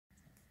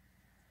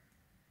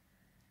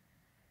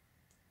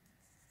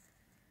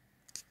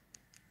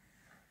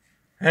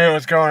Hey,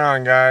 what's going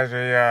on, guys?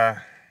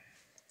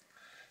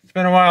 It's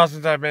been a while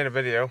since I've made a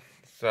video.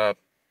 It's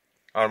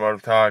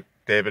Automotive Talk,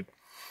 David.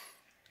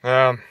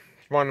 Just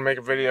wanted to make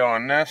a video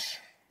on this.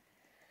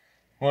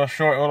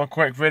 Little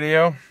quick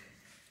video.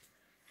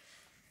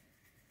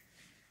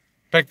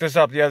 Picked this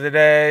up the other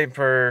day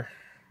for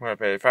what I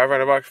paid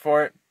 $500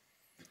 for it.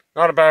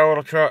 Not a bad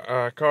little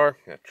car.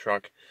 Yeah,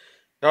 truck.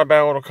 Not a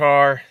bad little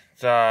car.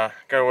 It's got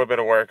a little bit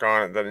of work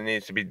on it that it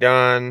needs to be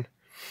done.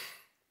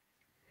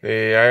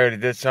 I already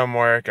did some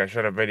work. I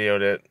should have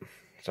videoed it.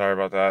 Sorry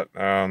about that.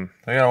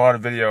 I got a lot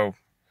of video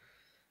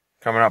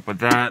coming up with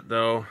that,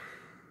 though.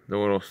 The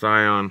little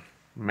Scion.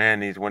 Man,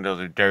 these windows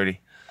are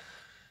dirty.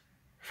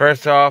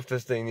 First off,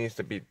 this thing needs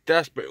to be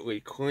desperately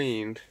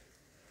cleaned.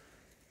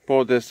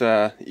 Pulled this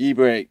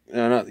e-brake,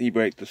 not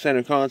e-brake, the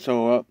center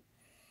console up.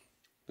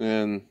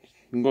 And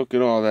look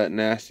at all that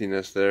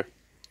nastiness there.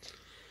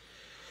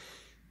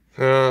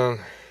 Yeah,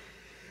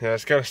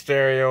 it's got a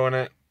stereo in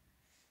it.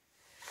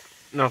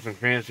 Nothing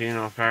fancy,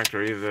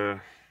 factory.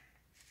 The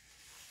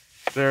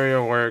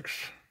stereo works,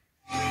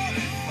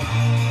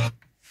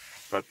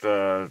 but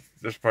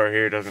this part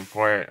here doesn't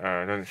play.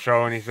 Doesn't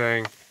show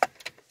anything.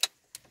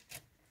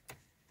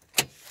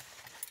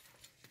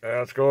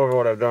 Let's go over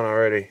what I've done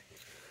already.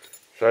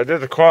 So I did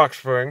the clock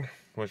spring,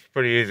 which is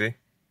pretty easy.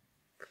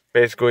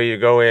 Basically, you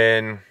go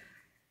in,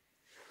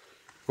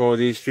 pull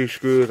these two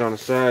screws on the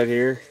side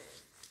here.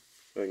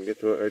 So I can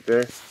get to it right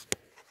there.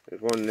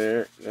 There's one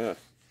there. Yeah,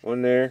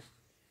 one there.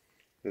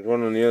 There's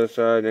one on the other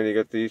side, then you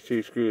got these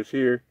two screws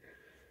here.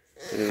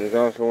 And then there's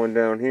also one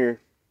down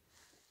here.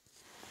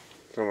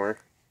 Somewhere.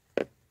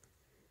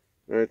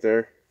 Right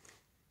there.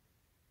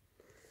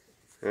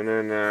 And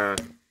then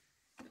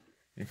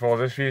you pull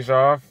this piece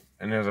off,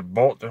 and there's a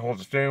bolt that holds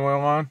the steering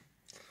wheel on.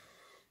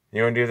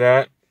 You undo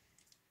that.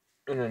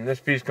 And then this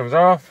piece comes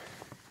off.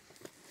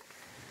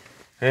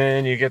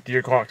 And you get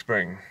your clock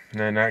spring. And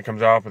then that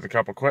comes off with a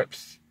couple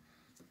clips.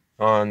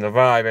 On the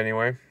Vibe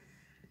anyway.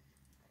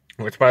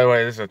 Which, by the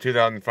way, this is a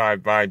 2005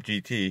 Vibe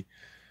GT.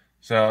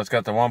 So it's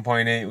got the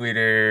 1.8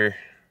 liter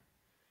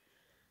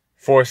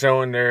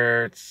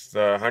 4-cylinder. It's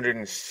the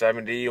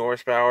 170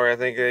 horsepower, I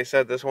think they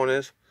said this one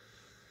is.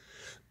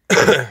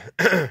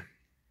 It's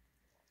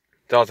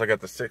also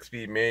got the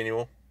 6-speed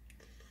manual.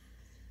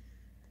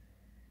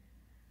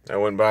 I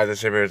wouldn't buy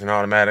this if it was an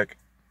automatic.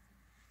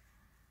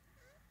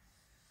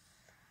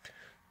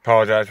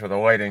 Apologize for the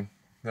lighting.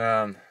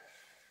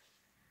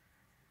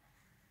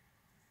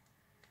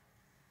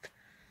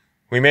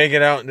 We may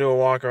get out and do a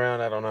walk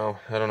around. I don't know.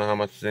 I don't know how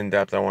much in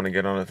depth I want to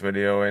get on this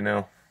video right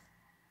now.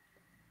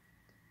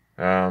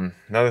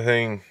 Another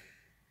thing,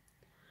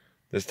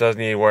 this does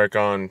need work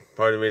on.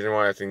 Part of the reason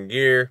why it's in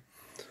gear,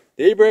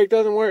 the e-brake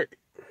doesn't work.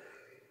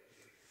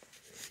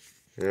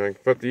 I can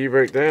put the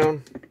e-brake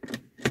down,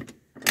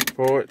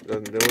 pull it,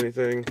 doesn't do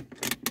anything.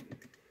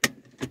 I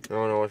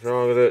don't know what's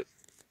wrong with it.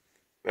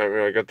 I haven't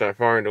really got that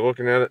far into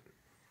looking at it.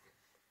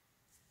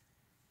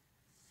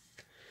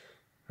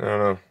 I don't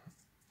know.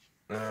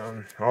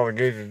 All the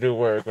gauges do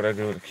work. What I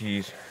do with the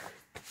keys.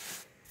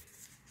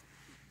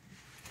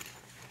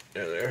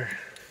 Yeah, there.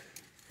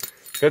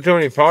 Got too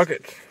many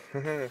pockets.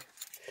 It's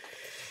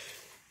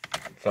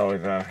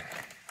always a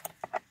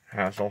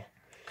hassle.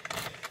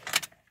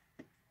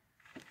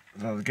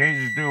 So the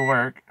gauges do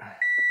work.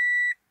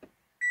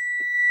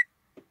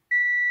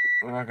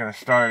 We're not going to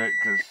start it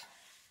because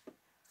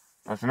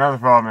that's another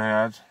problem it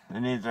has. It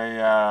needs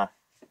a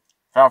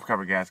valve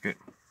cover gasket.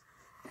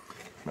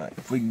 But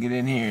if we can get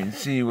in here and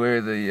see where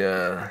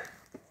the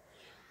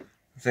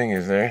thing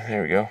is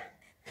there we go.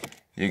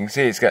 You can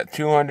see it's got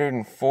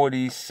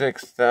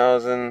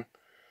 246,000.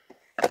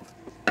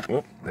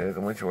 Whoop, there's the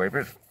windshield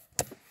wipers.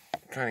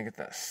 I'm trying to get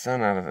that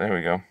sun out of there.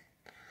 We go.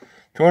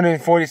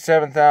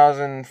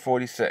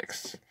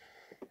 247,046.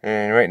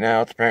 And right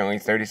now it's apparently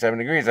 37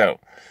 degrees out.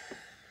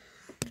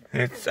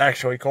 It's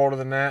actually colder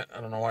than that.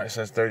 I don't know why it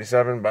says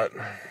 37, but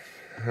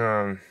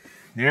the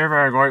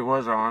airbag light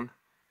was on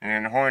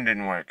and the horn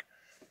didn't work.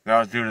 That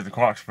was due to the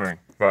clock spring,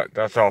 but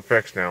that's all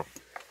fixed now.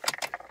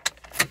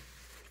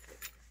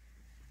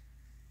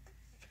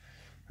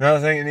 Another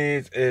thing it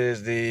needs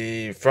is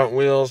the front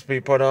wheels be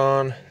put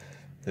on.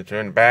 They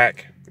turn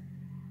back,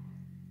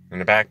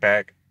 and the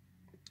back,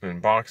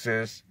 and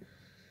boxes.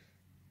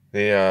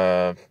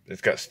 It's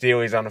got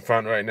steelies on the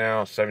front right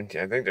now. 17,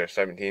 I think they're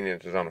 17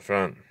 inches on the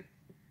front.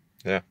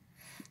 Yeah,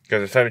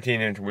 because it's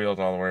 17-inch wheels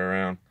all the way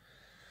around.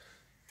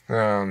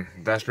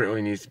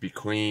 Desperately needs to be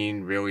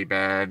cleaned really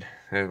bad.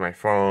 There's my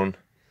phone.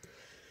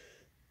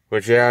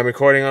 Which, yeah, I'm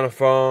recording on a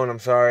phone. I'm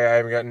sorry, I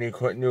haven't got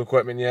new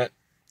equipment yet.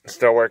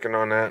 Still working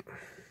on that.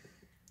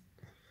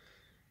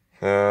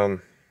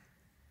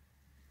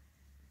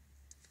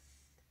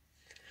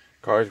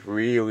 Car's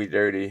really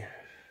dirty.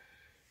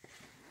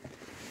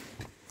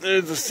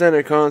 There's the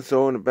center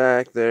console in the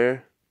back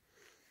there.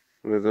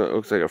 It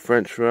looks like a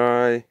French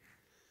fry.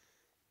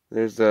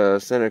 There's the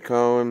center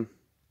column.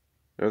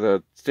 There's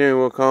a steering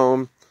wheel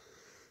column.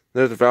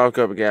 There's a valve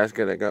cover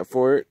gasket I got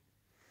for it.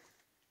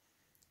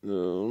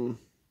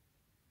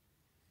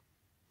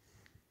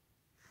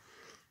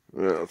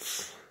 Yeah,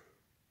 it's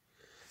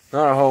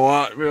not a whole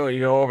lot really to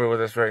go over with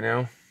this right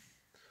now,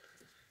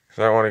 because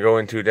I don't want to go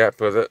into depth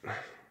with it.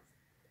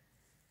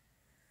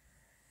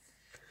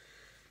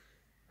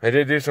 I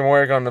did do some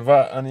work on the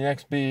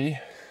XB.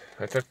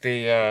 I took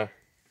the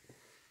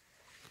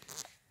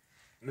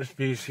this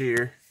piece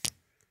here,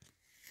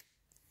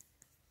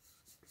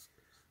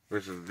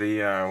 which is the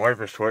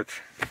wiper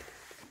switch.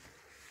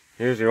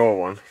 Here's the old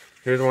one.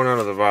 Here's the one out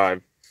of the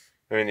Vibe.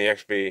 I mean the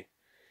XB.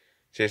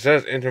 See, it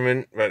says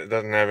intermittent, but it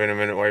doesn't have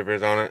intermittent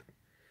wipers on it.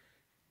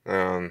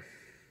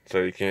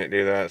 So you can't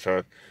do that.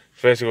 So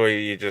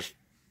basically you just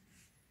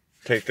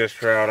take this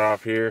shroud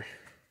off here,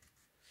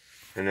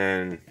 and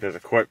then there's a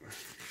clip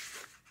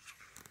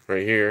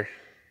right here.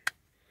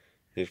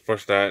 You just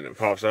push that and it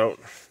pops out,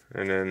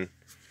 and then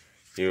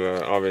you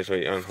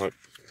obviously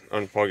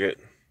unplug it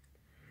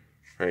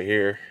right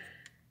here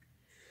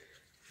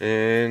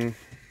and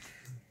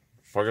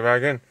plug it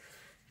back in.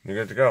 You're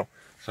good to go.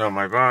 So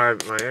my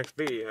Vibe, my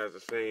XB has the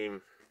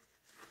same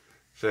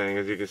thing.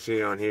 As you can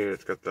see on here,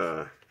 it's got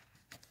the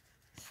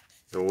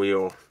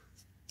wheel.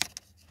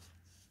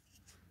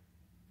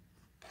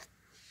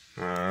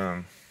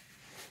 Yeah,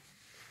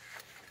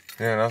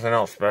 nothing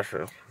else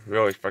special,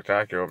 really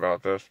spectacular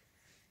about this.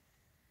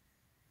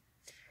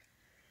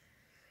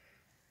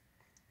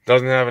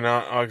 Doesn't have an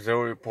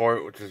auxiliary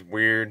port, which is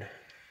weird.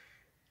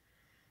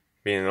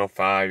 Being an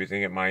 05, you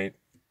think it might,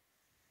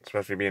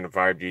 especially being a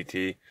Vibe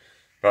GT.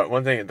 But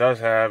one thing it does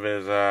have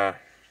is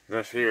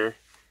this here.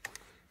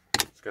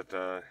 It's got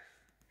the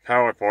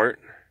power port,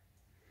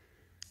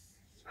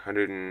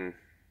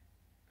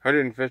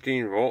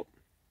 115 volt.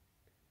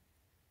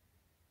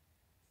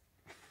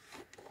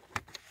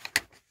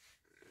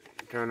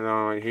 Turn it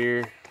on right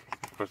here.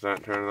 Push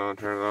that, turn it on,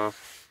 turn it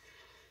off.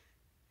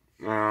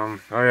 Oh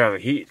yeah, the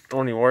heat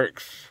only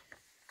works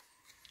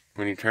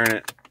when you turn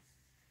it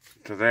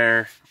to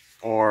there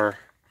or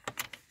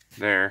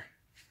there.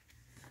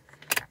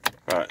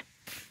 But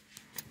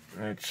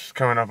it's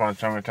coming up on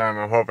summertime.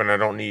 I'm hoping I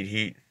don't need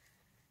heat.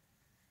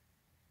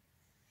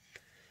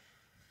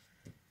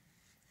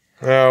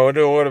 We'll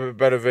do a little bit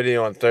better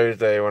video on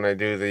Thursday when I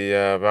do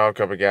the valve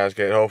cover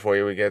gasket.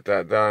 Hopefully we get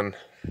that done.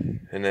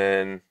 And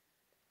then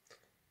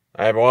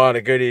I have a lot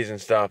of goodies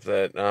and stuff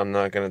that I'm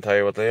not going to tell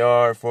you what they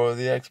are for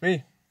the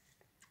XB.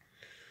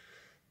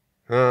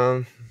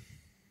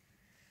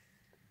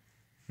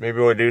 Maybe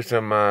we'll do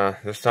some,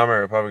 this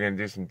summer we're probably going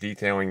to do some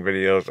detailing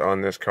videos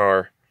on this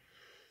car.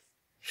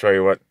 Show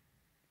you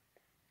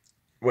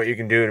what you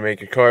can do to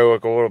make your car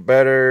look a little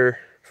better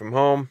from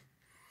home,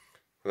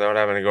 without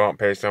having to go out and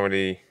pay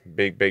somebody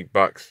big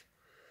bucks.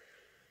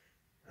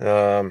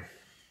 Does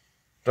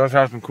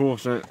have some cool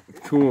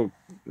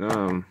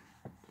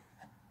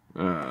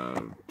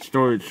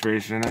storage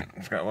space in it.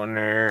 It's got one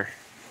there.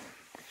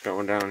 It's got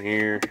one down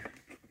here.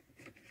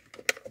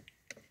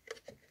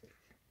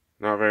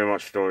 Not very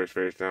much storage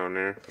space down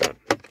there, but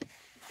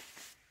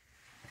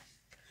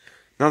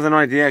nothing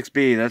like the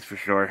XB, that's for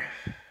sure.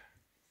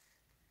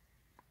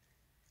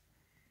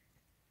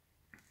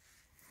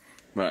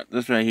 But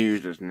this right here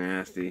is just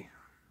nasty.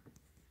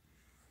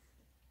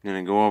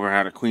 Gonna go over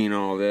how to clean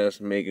all this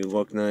and make it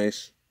look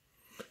nice.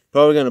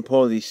 Probably gonna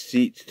pull these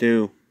seats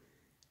too.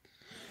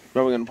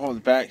 Probably gonna pull the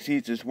back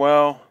seats as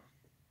well.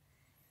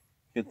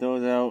 Get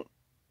those out.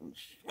 There's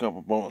a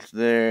couple bolts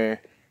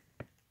there.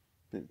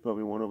 There's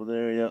probably one over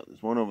there. Yeah,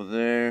 there's one over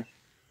there.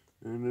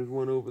 And there's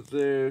one over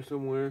there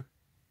somewhere.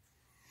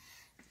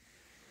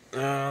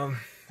 Yeah.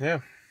 So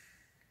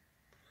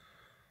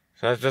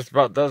that just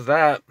about does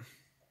that.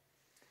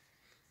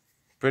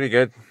 Pretty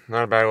good.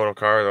 Not a bad little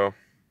car though.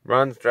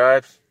 Runs,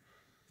 drives.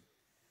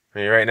 I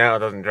mean, right now it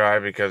doesn't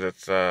drive because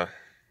it's valve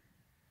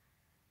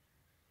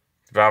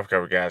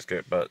cover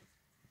gasket, but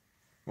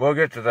we'll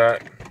get to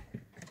that.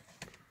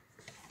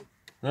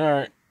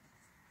 Alright.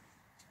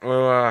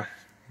 We'll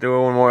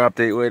do one more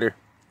update later.